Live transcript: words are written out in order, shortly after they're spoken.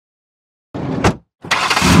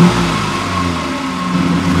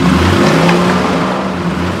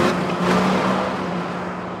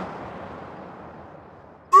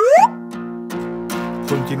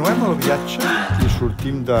Continuem el viatge i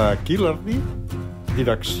sortim de Killarney,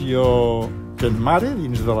 direcció Kenmare,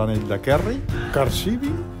 dins de l'Anell de Kerry,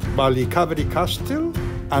 Cahirciveen, Ballycarvery Castle,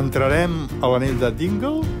 entrarem a l'Anell de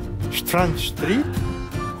Dingle, Strand Street,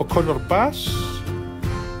 Otoño Pass,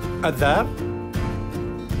 Adare,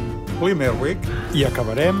 Limerick i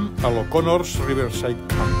acabarem a l'O'Connor's Riverside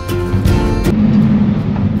Camp.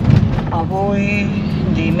 Avui,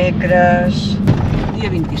 dimecres, dia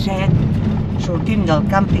 27, sortim del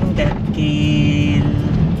càmping de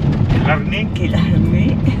Killarney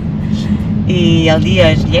i el dia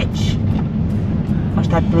és lleig. Ha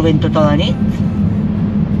estat plovent tota la nit,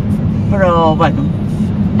 però bueno,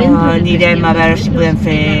 anirem a veure si podem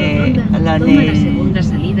fer l'Anell de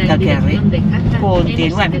Kerry.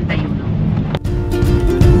 Continuem.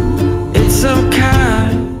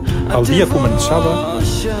 El dia començava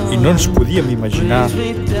i no ens podíem imaginar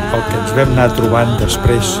el que ens vam anar trobant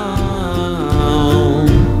després.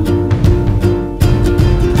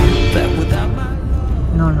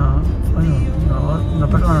 No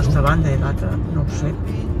per la nostra banda i l'altra, no ho sé.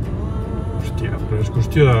 Hòstia, però és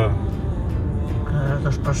qüestió de... Que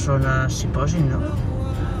dues persones s'hi posin, no?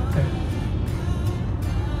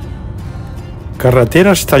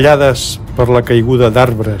 Carreteres tallades per la caiguda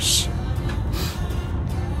d'arbres.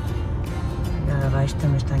 I a baix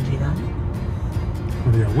també estan girant.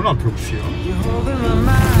 Però hi ha alguna altra opció?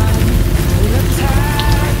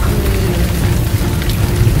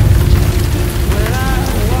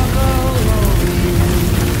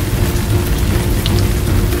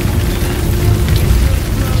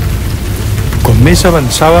 Com més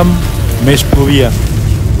avançàvem, més plovia.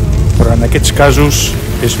 Però en aquests casos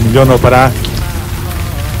és millor no parar.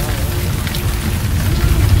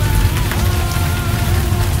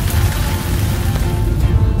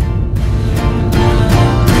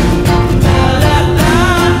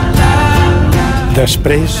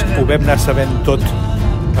 Després ho vam anar sabent tot.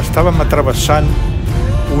 Estàvem travessant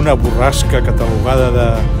una borrasca catalogada de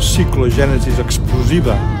ciclogènesis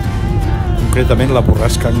explosiva, concretament la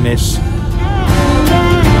borrasca Agnès,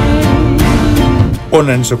 on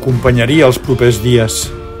ens acompanyaria els propers dies.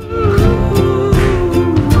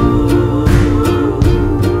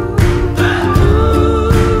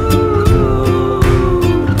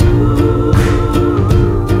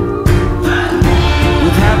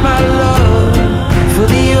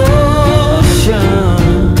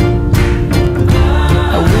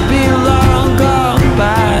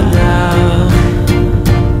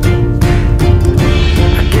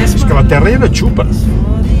 És que la terra era xupa.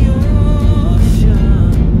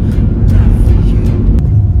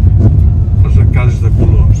 De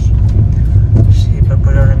colors. Sí, per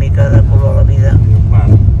posar una mica de color a la vida.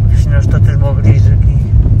 Si no, tot és molt gris aquí.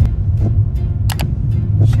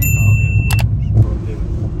 Sí, no?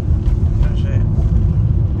 No sé.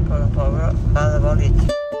 Però la pobra va de bòlit.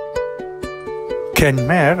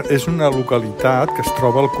 Kenmare és una localitat que es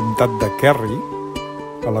troba al comtat de Kerry,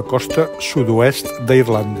 a la costa sud-oest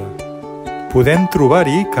d'Irlanda. Podem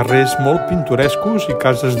trobar-hi carrers molt pintorescos i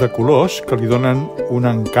cases de colors que li donen un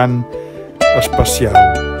encant especial.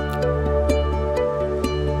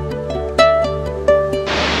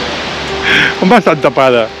 On va estar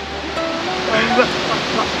tapada?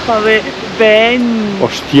 Va bé, vent.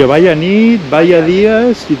 Hòstia, vaya nit, vaya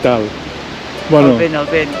dies i tal. Bueno, El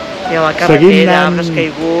vent. I a la carretera, arbres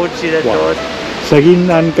caiguts i de tot. Seguint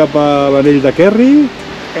anant cap a l'Anell de Kerry.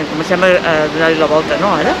 Comencem a donar-li la volta,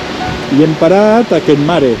 no, ara? I hem parat a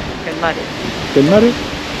Kenmare. Kenmare.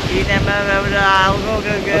 I anem a veure alguna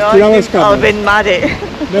cosa que... Estirar les cames. El vent mare.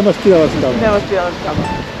 Anem a estirar les cames.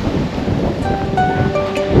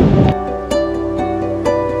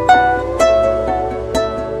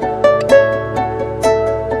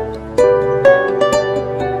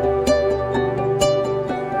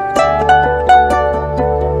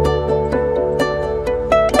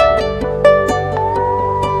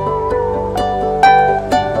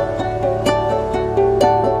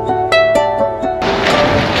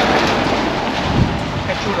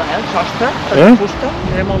 De fusta,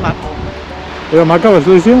 era molt maco. Era maca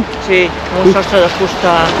l'església? Sí, un sostre de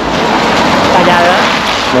fusta tallada,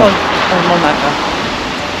 és molt maca.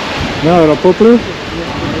 Anem a veure el poble.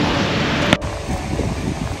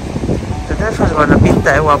 Tu també fas bona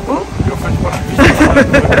pinta, guapo? Jo faig bona pinta.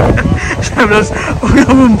 Sembles una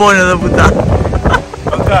bombona de votar.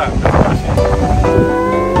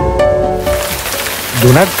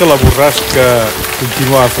 Donat que la borrasca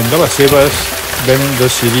continuava fent de les seves, vam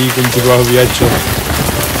decidir continuar el viatge.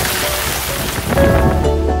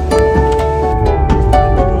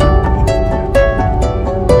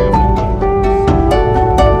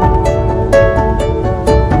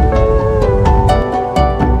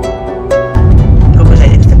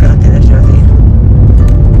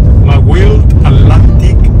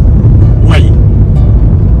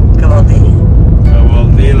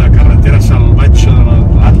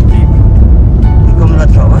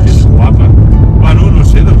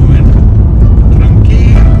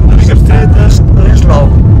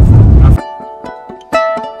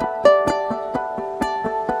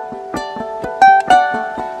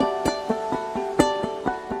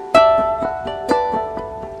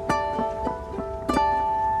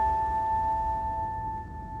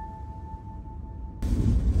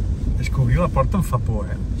 És que obrir la porta em fa por,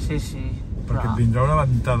 eh? Sí, sí. Perquè et vindrà una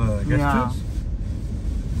ventada d'aquestes.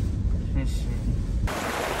 Sí, sí.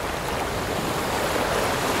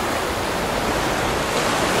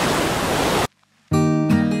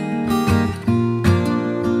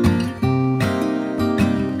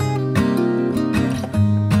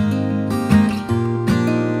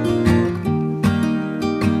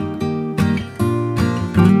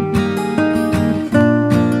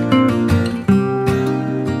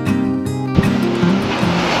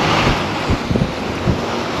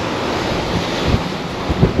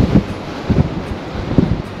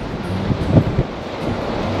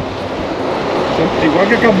 Igual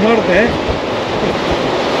que Cap Nord, eh?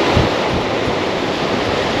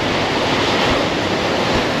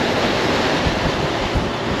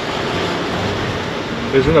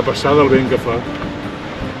 És una passada el vent que fa.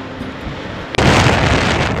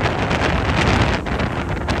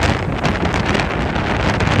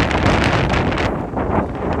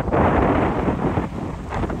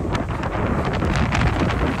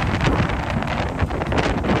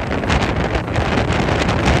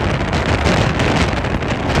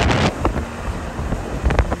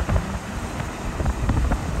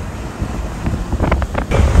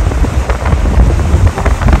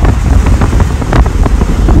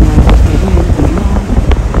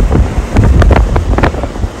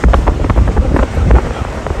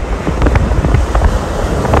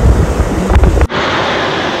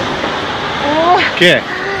 Què?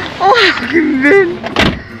 Oh, quin vent!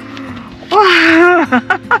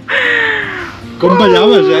 Com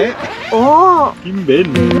ballaves, eh? Oh! Quin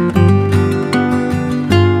vent!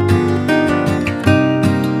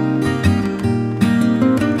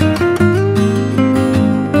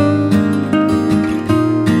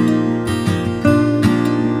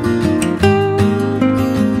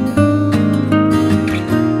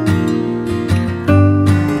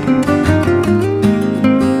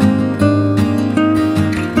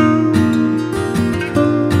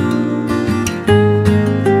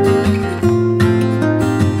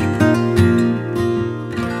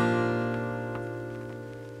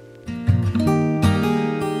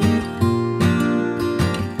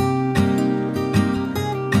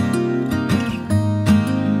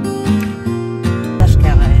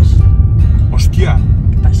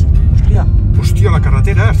 Hòstia, la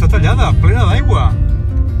carretera està tallada, plena d'aigua.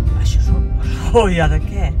 Això és un... Oh, i ara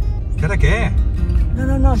què? I ara què?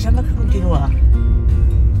 No, sembla que continua.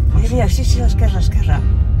 Mira, sí, l'esquerra.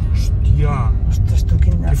 Hòstia. Ostres, tu,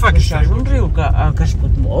 quin... Què fa aquesta aigua? Això és un riu que es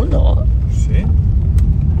pot molt, no? Sí.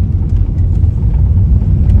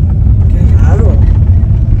 Que raro.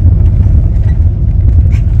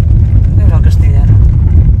 Mira el castellano.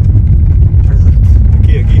 Perdut.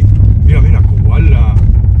 Aquí. Mira, koala.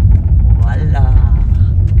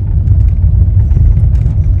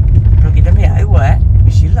 Però aquí també hi ha aigua, eh?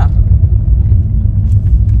 Vigila.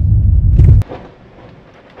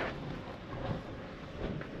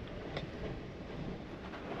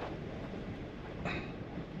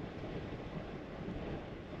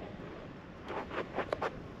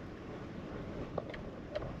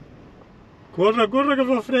 Corre, que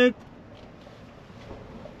fa fred.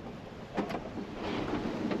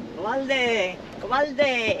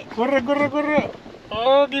 Cobalde! Corre.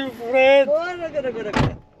 Oh, quin fred. Corre.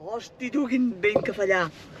 Hosti, tu, quin vent que fa allà.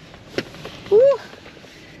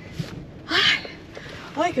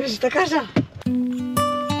 Ai, que necessita casa.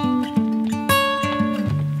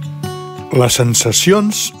 Les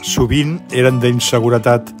sensacions sovint eren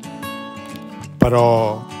d'inseguretat,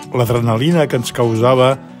 però l'adrenalina que ens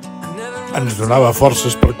causava ens donava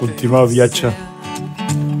forces per continuar el viatge.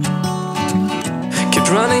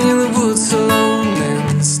 Running in the woods alone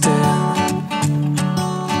instead.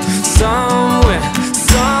 Somewhere,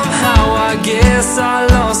 somehow, I guess I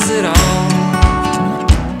lost it all.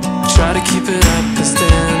 Try to keep it up and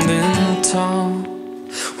standing tall.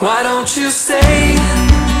 Why don't you stay,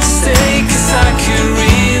 'cause I could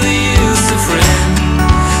really use a friend.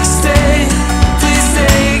 Stay, please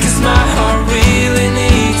stay, 'cause my heart really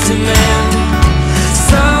needs a man.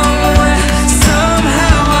 Somewhere,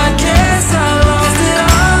 somehow, I guess I lost it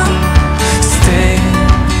all. Stay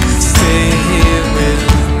here with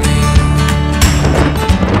me.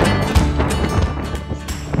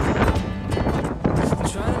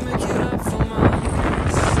 Try to make it up for my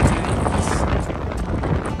mistakes.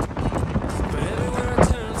 But everywhere I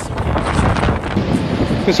turn, someone...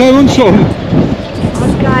 Que sabem on som?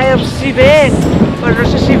 El Cahirciveen. Però no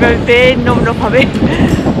sé si ve el vent, no fa vent.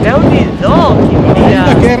 Déu-n'hi-do, quin dia. Anell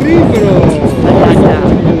de Kerry, però...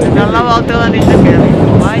 Exacte. Donant la volta a l'Anell de Kerry.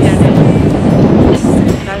 Vaja, nen.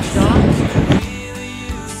 Això...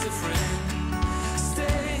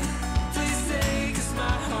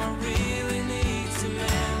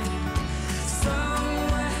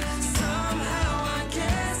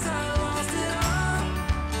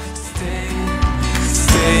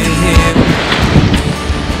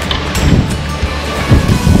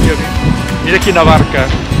 Mira quina barca.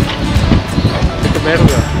 Que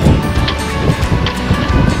merda.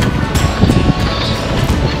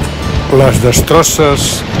 Les destrosses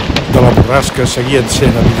de la borrasca seguien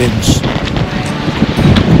sent evidents.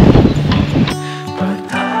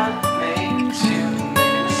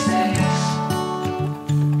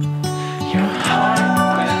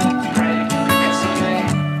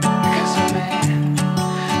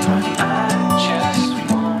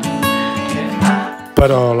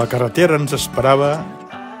 Però la carretera ens esperava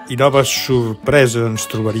i noves sorpreses ens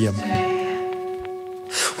trobaríem.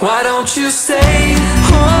 L'aigua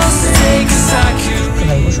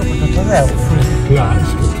s'ho pot tot arreu. Clar,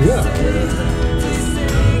 és que clar.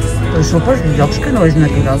 Però això per llocs que no és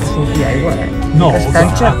natural que surti aigua, eh? No, que està clar.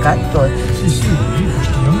 enxercat tot. Sí, però és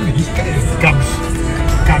que jo no he vist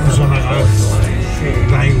camps amagats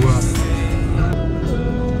d'aigua.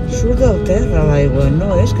 Surt del terra l'aigua,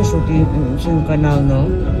 no és que surti un canal, no.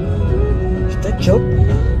 Està xop. I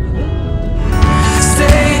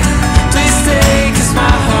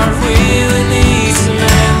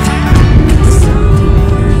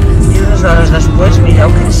unes hores després,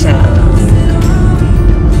 mireu quin cel.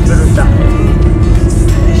 Brutal.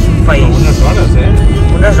 És un país. Unes hores,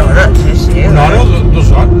 Unes hores, sí. Una hora o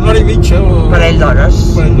 2 hores? Una hora i mitja? Un parell d'hores.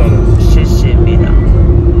 Un parell d'hores. Sí, mira.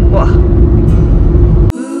 Uah.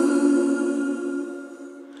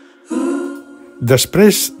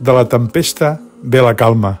 Després de la tempesta ve la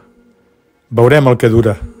calma. Veurem el que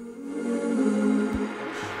dura.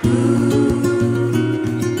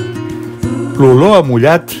 L'olor a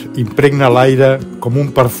mullat impregna l'aire com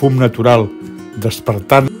un perfum natural,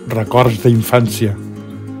 despertant records d'infància.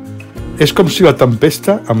 És com si la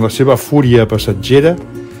tempesta, amb la seva fúria passatgera,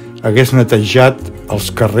 hagués netejat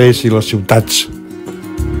els carrers i les ciutats.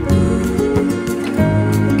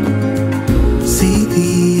 See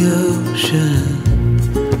the ocean,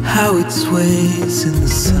 how it sways in the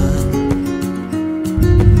sun.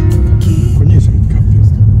 Cony és aquest cap?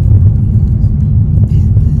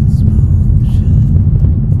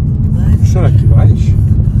 Serà aquí baix?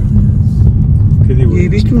 Què diu? Jo he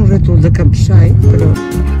vist un rètol de campsite, però...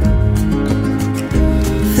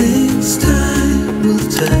 Things time will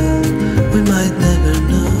tell, we might never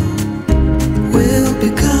know. We'll be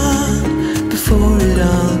gone before it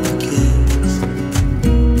all begins.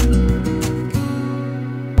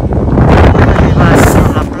 Hem arribat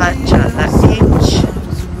a la platja d'Inch.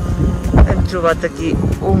 Hem trobat aquí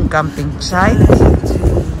un camping site.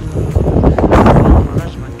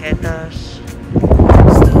 Les maquetes.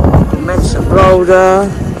 Comença a ploure.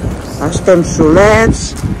 Estem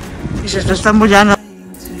solets. I se'ns està mullant.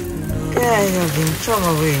 Què és el dinxom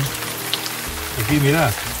avui? Aquí, mira.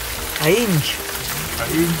 A Inch.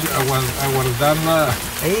 Aguantant-la... A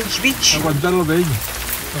Inch Beach. Aguantant el vell.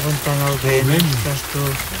 Aguantant el vent. vent. Ostres, tu.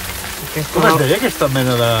 Com es deia aquesta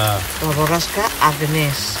mena de... La borrasca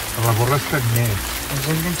Agnès. La borrasca Agnès. Ens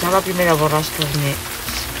ha enganxat la primera borrasca Agnès.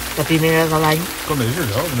 La primera de l'any. Com és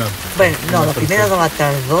allò? Bé, no, la primera de la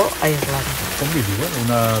tardor a Irlanda. Com li diuen?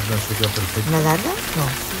 Una ciutat perfecta? Una dana? No.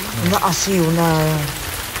 Sí, una...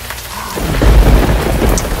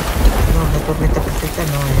 No, una tormenta perfecta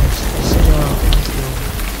no és. És allò... com es diu?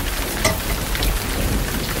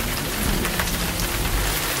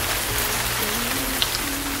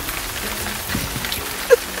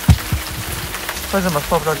 Posa'm els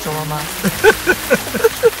pebrots a la mà.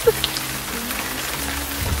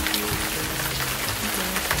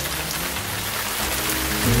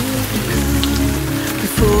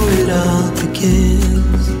 Before it all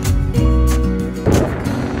begins,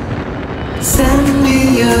 send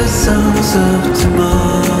me your songs of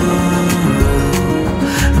tomorrow.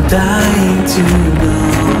 I'm dying to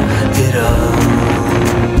know it all.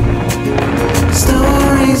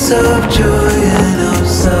 Stories of joy and of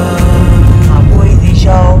sorrow. Avui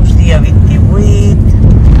dijous, dia 28,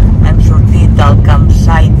 hem sortit del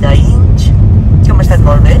campsite d'Inch, que hem estat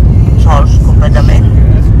molt bé, sols completament,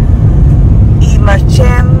 i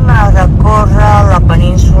marxem a recórrer la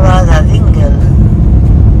península de Dingle.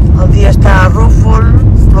 El dia està rúfol,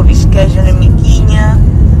 plovisqueix una miquinha,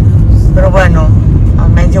 però bueno,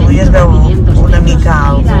 almenys avui es veu una mica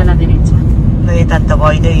alta. No hi ha tanta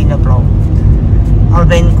boira i no plou. El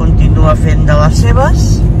vent continua fent de les seves,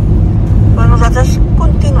 però nosaltres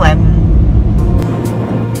continuem.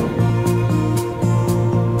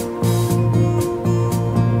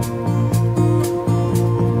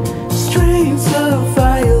 Strains of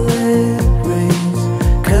violet rays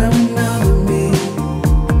coming over me.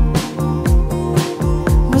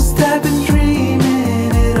 Must have been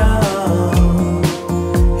dreaming it all.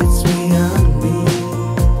 It's beyond me.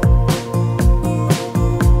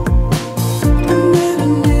 I never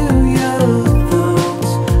knew your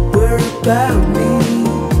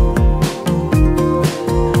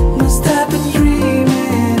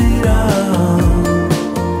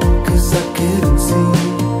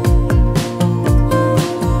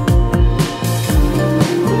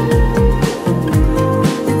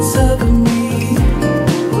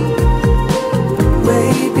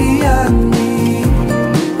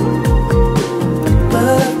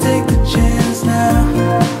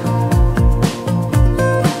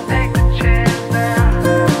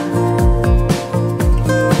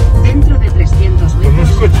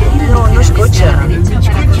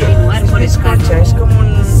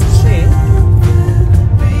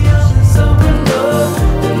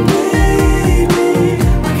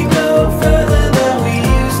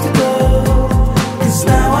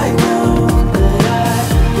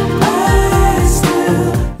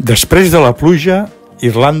Després de la pluja,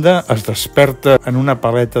 Irlanda es desperta en una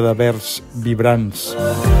paleta de verds vibrants.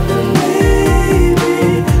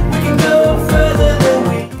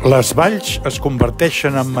 Les valls es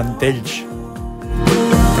converteixen en mantells.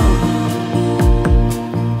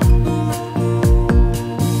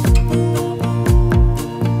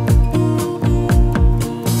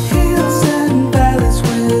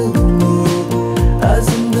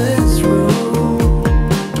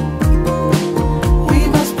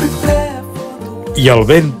 I el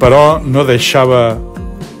vent, però, no deixava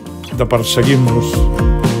de perseguir-nos.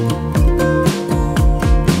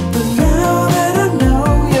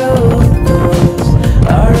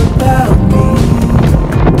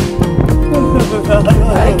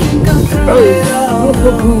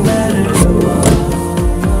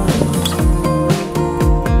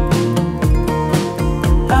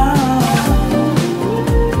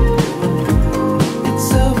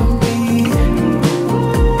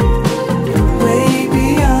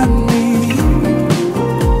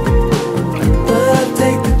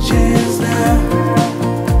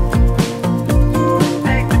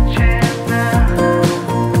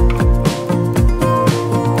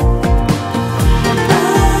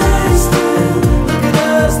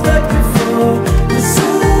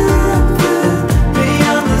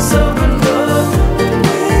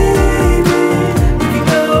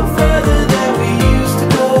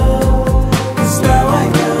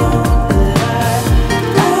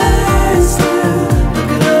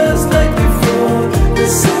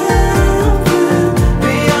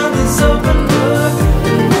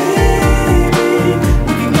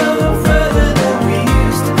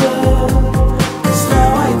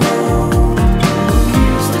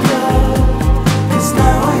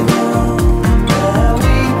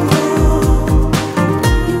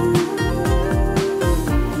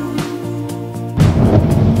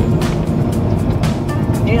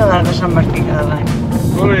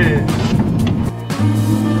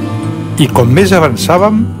 I com més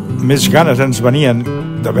avançàvem, més ganes ens venien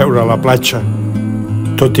de veure la platja,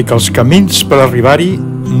 tot i que els camins per arribar-hi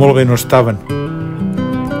molt bé no estaven.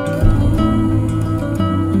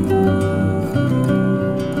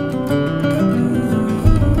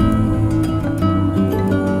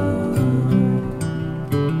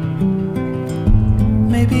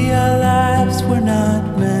 Maybe our lives were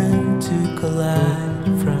not meant to collide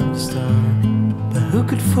from the start, but who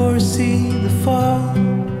could foresee the fall?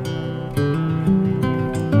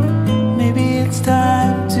 Maybe it's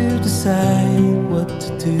time to decide what to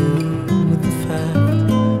do with the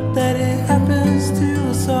fact that it happens to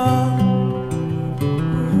us all.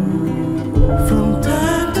 From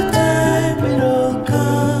time to time it all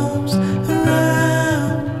comes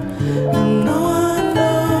around, and no one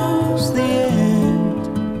knows the end.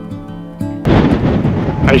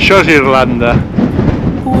 Això és Irlanda.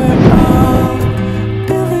 We're all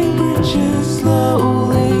building bridges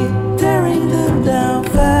slowly, tearing them down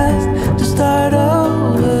fast to start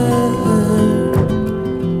over.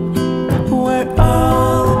 We're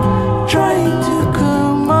all trying to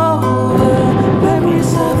come over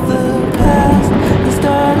memories of the past and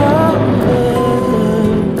start over.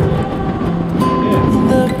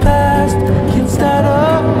 The past can start over.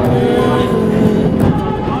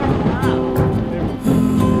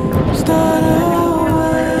 Start over.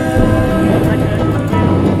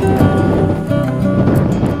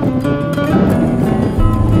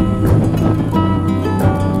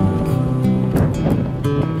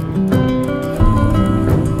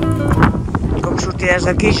 Com sortiràs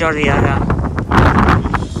d'aquí, Jordi, ara?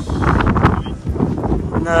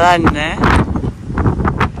 Nedant,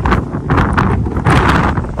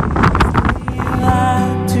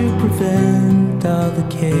 To prevent all the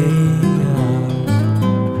chaos,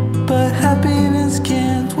 but happiness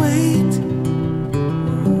can't wait.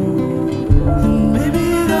 And maybe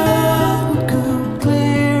it all would come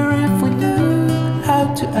clear if we knew how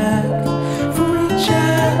to act for each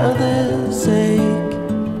other's sake.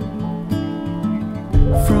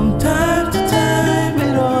 From time to time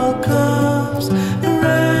it all comes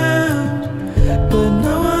around, but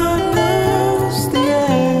no one knows the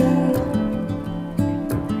end.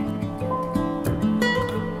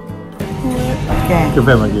 Què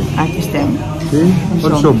fem aquí? Aquí estem. Sí?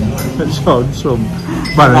 On som? On som?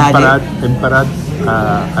 Bueno, hem parat a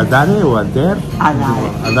Adare o a Adare?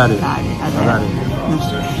 Adare. Adare. No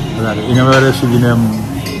sé. Adare. I anem a veure si dinem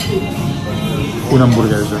una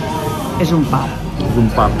hamburguesa. És un pub. És un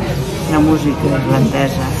pub. Una música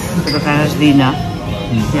irlandesa, però que ara es dina.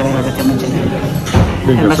 I a veure què menjarem.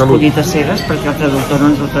 Vinga, Hem salut. escollit a cegues perquè el traductor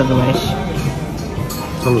no ens ho tradueix.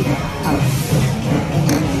 Salut.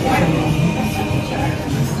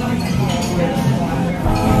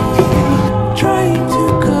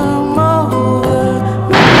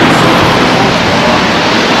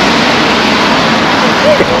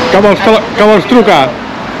 Que vols trucar?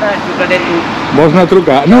 Trucaré tu. Vols anar a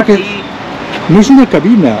trucar? No, que no és una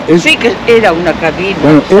cabina. Sí que era una cabina.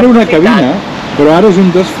 Bueno, era una cabina, però ara és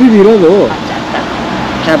un desfibrilador. Exacte.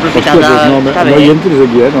 S'ha aprofitat de... No hi entris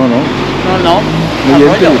aquí, eh? No. No hi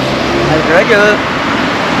entris. El rotllo.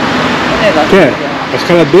 Què? Has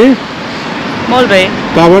quedat bé? Molt bé.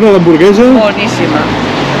 Està bona l'hamburguesa? Boníssima.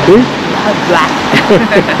 Sí?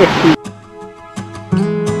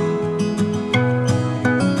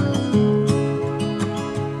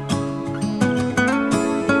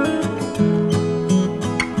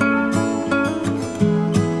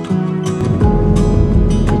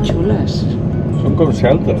 Són com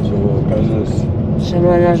celtes o cases...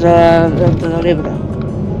 Semblen les de Delta de l'Ebre.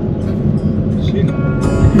 Sí, no?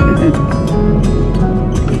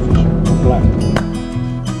 Blanc.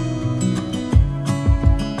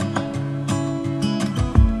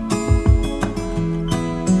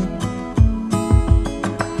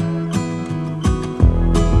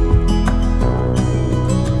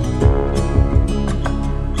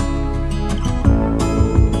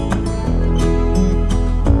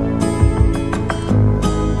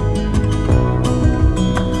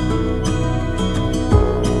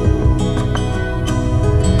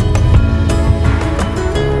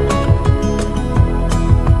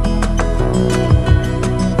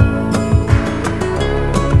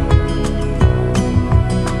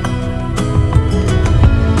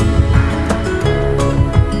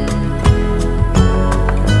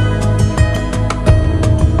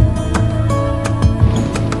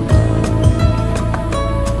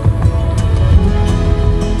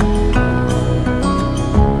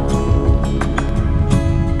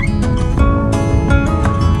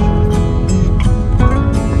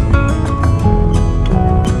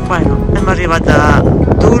 Hem arribat a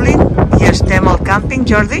Dublín i estem al càmping,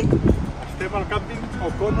 Jordi? Estem al càmping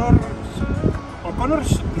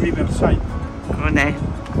O'Connor's Riverside.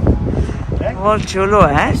 Molt xulo,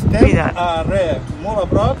 eh? Estem molt a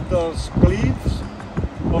prop dels cliffs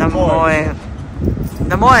de Moher.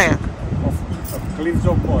 De Moher? Cliffs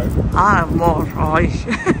of Moher. Ah, Moher, oi.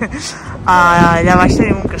 Allà baix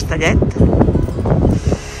tenim un castellet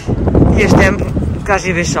i estem quasi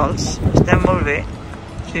bé sols. Estem molt bé.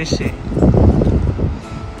 Sí.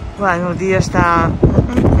 Bueno, el dia està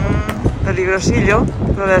peligrosillo,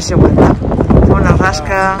 però a veure si aguanta. Una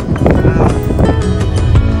rasca.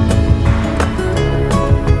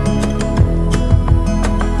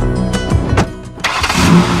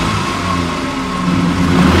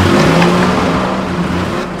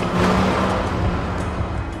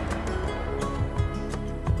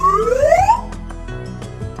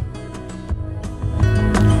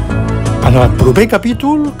 En el proper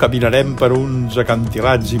capítol caminarem per uns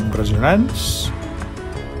acantilats impressionants.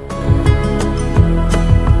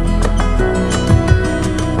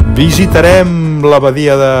 Visitarem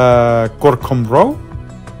l'abadia de Corcomroe.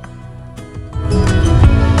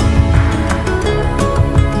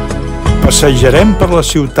 Passejarem per la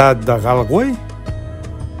ciutat de Galway,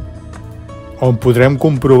 on podrem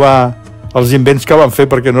comprovar els invents que van fer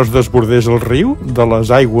perquè no es desbordés el riu, de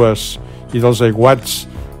les aigües i dels aiguats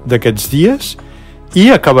d'aquests dies, i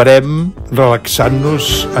acabarem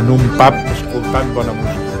relaxant-nos en un pub escoltant bona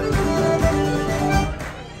música.